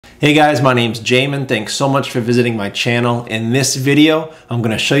Hey guys, my name's Jamin. Thanks so much for visiting my channel. In this video, I'm going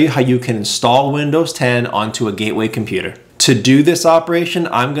to show you how you can install Windows 10 onto a Gateway computer. To do this operation,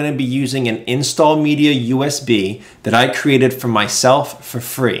 I'm going to be using an Install Media USB that I created for myself for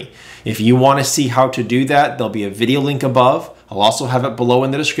free. If you want to see how to do that, there'll be a video link above. I'll also have it below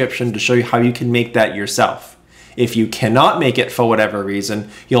in the description to show you how you can make that yourself. If you cannot make it for whatever reason,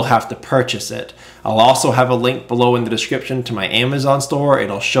 you'll have to purchase it. I'll also have a link below in the description to my Amazon store.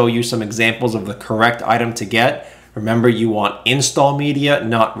 It'll show you some examples of the correct item to get. Remember, you want install media,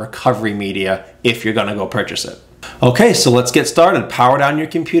 not recovery media, if you're gonna go purchase it. Okay, so let's get started. Power down your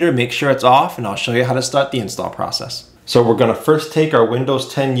computer, make sure it's off, and I'll show you how to start the install process. So we're gonna first take our Windows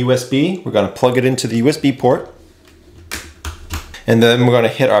 10 USB, we're gonna plug it into the USB port, and then we're gonna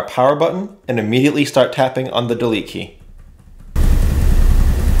hit our power button and immediately start tapping on the delete key.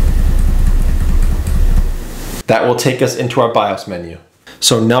 That will take us into our BIOS menu.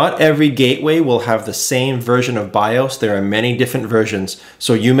 So not every gateway will have the same version of BIOS. There are many different versions,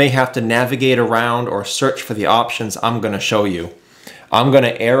 so you may have to navigate around or search for the options I'm going to show you. I'm going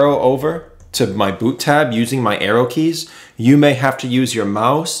to arrow over to my boot tab using my arrow keys. You may have to use your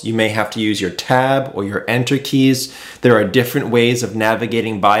mouse, you may have to use your tab or your enter keys. There are different ways of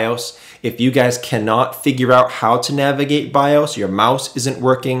navigating BIOS. If you guys cannot figure out how to navigate BIOS, your mouse isn't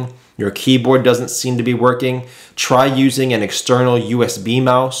working, your keyboard doesn't seem to be working, try using an external USB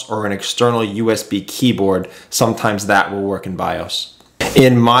mouse or an external USB keyboard. Sometimes that will work in BIOS.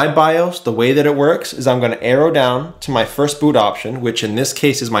 In my BIOS, the way that it works is I'm going to arrow down to my first boot option, which in this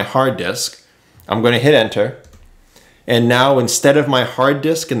case is my hard disk. I'm going to hit enter. And now instead of my hard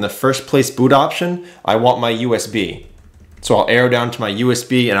disk in the first place boot option, I want my USB. So I'll arrow down to my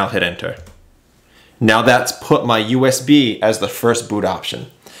USB and I'll hit enter. Now that's put my USB as the first boot option.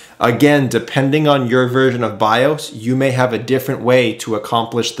 Again, depending on your version of BIOS, you may have a different way to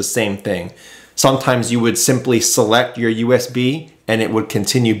accomplish the same thing. Sometimes you would simply select your USB and it would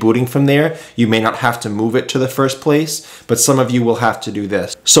continue booting from there. You may not have to move it to the first place, but some of you will have to do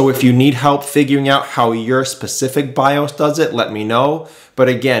this. So if you need help figuring out how your specific BIOS does it, let me know. But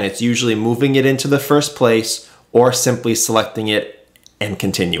again, it's usually moving it into the first place or simply selecting it and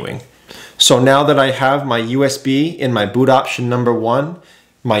continuing. So now that I have my USB in my boot option number 1,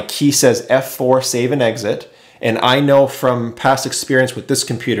 my key says F4 save and exit, and I know from past experience with this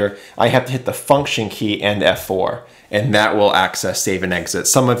computer, I have to hit the function key and F4, and that will access save and exit.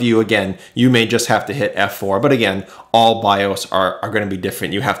 Some of you, again, you may just have to hit F4, but again, all BIOS are going to be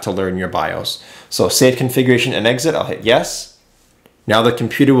different. You have to learn your BIOS. So save configuration and exit, I'll hit yes. Now the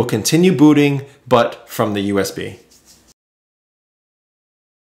computer will continue booting, but from the USB.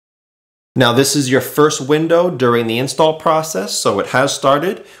 Now this is your first window during the install process, so it has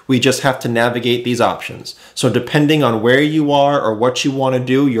started. We just have to navigate these options. So depending on where you are or what you want to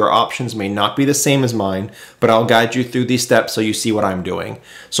do, your options may not be the same as mine, but I'll guide you through these steps so you see what I'm doing.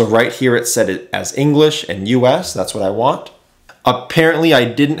 So right here it set it as English and US, that's what I want. Apparently I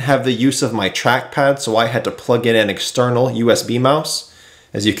didn't have the use of my trackpad, so I had to plug in an external USB mouse,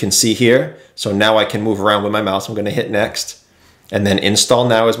 as you can see here. So now I can move around with my mouse. I'm going to hit next. And then install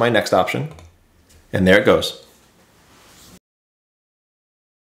now is my next option. And there it goes.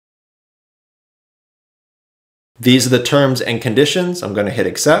 These are the terms and conditions. I'm going to hit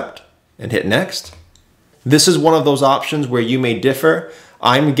accept and hit next. This is one of those options where you may differ.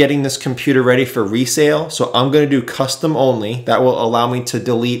 I'm getting this computer ready for resale, so I'm going to do custom only. That will allow me to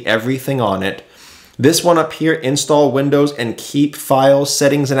delete everything on it. This one up here, install Windows and keep files,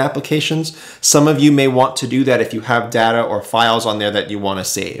 settings, and applications. Some of you may want to do that if you have data or files on there that you want to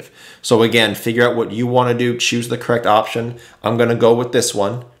save. So again, figure out what you want to do, choose the correct option. I'm going to go with this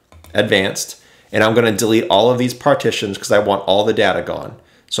one, advanced, and I'm going to delete all of these partitions because I want all the data gone.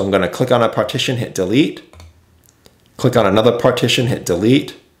 So I'm going to click on a partition, hit delete, click on another partition, hit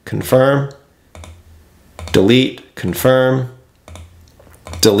delete, confirm, delete, confirm,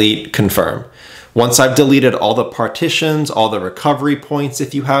 delete, confirm. Once I've deleted all the partitions, all the recovery points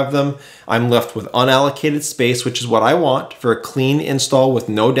if you have them, I'm left with unallocated space, which is what I want for a clean install with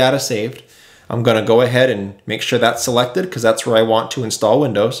no data saved. I'm going to go ahead and make sure that's selected because that's where I want to install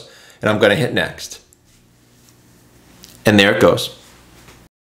Windows, and I'm going to hit next. And there it goes.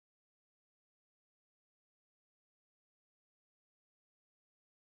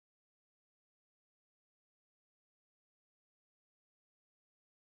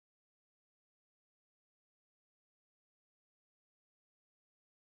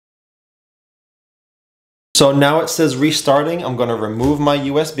 So now it says restarting. I'm going to remove my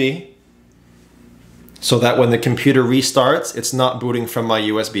USB so that when the computer restarts, it's not booting from my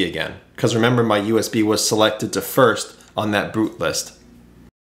USB again. Because remember, my USB was selected to first on that boot list.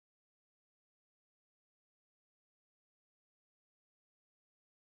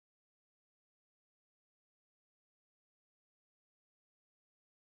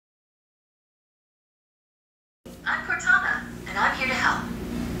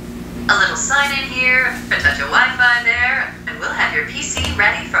 A little sign in here, a touch of Wi-Fi there, and we'll have your PC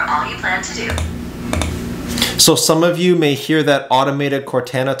ready for all you plan to do. So some of you may hear that automated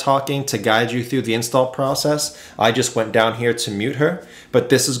Cortana talking to guide you through the install process. I just went down here to mute her, but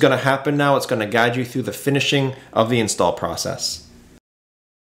this is going to happen now. It's going to guide you through the finishing of the install process.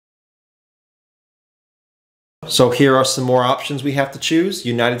 So here are some more options we have to choose.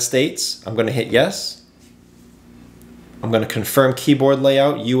 United States, I'm going to hit yes. I'm going to confirm keyboard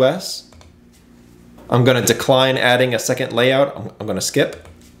layout, US. I'm going to decline adding a second layout. I'm going to skip.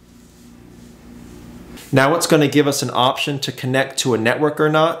 Now it's going to give us an option to connect to a network or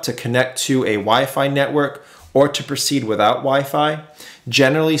not, to connect to a Wi-Fi network, or to proceed without Wi-Fi.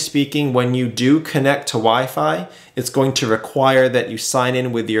 Generally speaking, when you do connect to Wi-Fi, it's going to require that you sign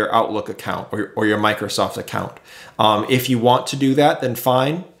in with your Outlook account or your Microsoft account. If you want to do that, then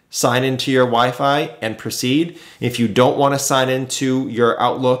fine. Sign into your Wi-Fi and proceed. If you don't want to sign into your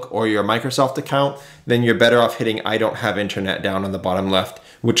Outlook or your Microsoft account, then you're better off hitting I don't have internet down on the bottom left,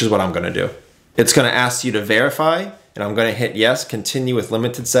 which is what I'm going to do. It's going to ask you to verify, and I'm going to hit yes, continue with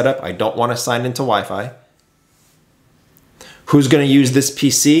limited setup. I don't want to sign into Wi-Fi. Who's going to use this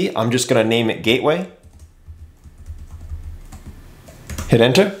PC? I'm just going to name it Gateway. Hit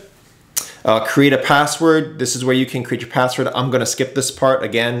enter. Create a password. This is where you can create your password. I'm going to skip this part.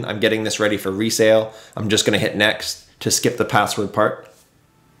 Again, I'm getting this ready for resale. I'm just going to hit next to skip the password part.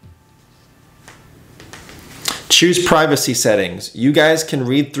 Choose privacy settings. You guys can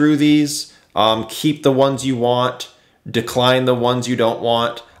read through these. Keep the ones you want, decline the ones you don't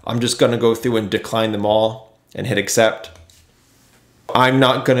want. I'm just going to go through and decline them all and hit accept. I'm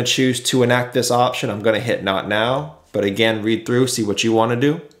not going to choose to enact this option. I'm going to hit not now, but again, read through, see what you want to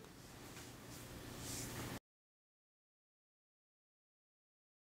do.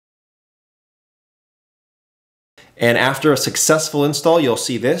 And after a successful install, you'll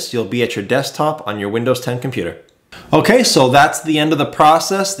see this. You'll be at your desktop on your Windows 10 computer. Okay, so that's the end of the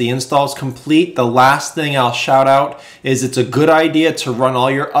process. The install is complete. The last thing I'll shout out is it's a good idea to run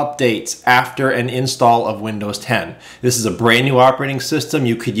all your updates after an install of Windows 10. This is a brand new operating system.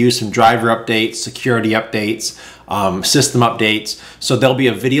 You could use some driver updates, security updates, system updates. So there'll be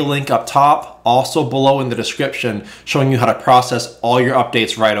a video link up top, also below in the description, showing you how to process all your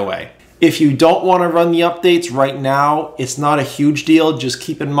updates right away. If you don't want to run the updates right now, it's not a huge deal. Just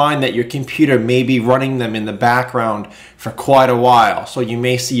keep in mind that your computer may be running them in the background for quite a while. So you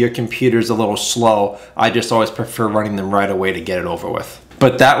may see your computer's a little slow. I just always prefer running them right away to get it over with.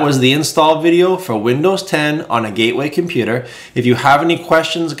 But that was the install video for Windows 10 on a Gateway computer. If you have any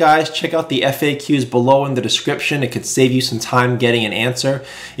questions, guys, check out the FAQs below in the description. It could save you some time getting an answer.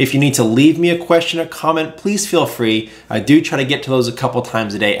 If you need to leave me a question or comment, please feel free. I do try to get to those a couple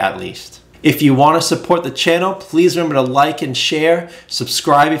times a day at least. If you want to support the channel, please remember to like and share.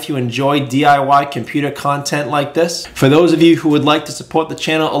 Subscribe if you enjoy DIY computer content like this. For those of you who would like to support the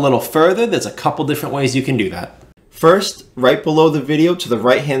channel a little further, there's a couple different ways you can do that. First, right below the video to the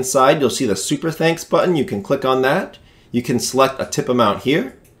right-hand side, you'll see the Super Thanks button. You can click on that. You can select a tip amount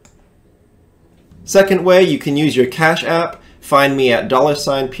here. Second way, you can use your Cash App. Find me at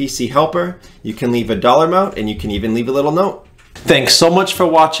 $PC Helper. You can leave a dollar amount, and you can even leave a little note. Thanks so much for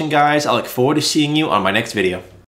watching, guys. I look forward to seeing you on my next video.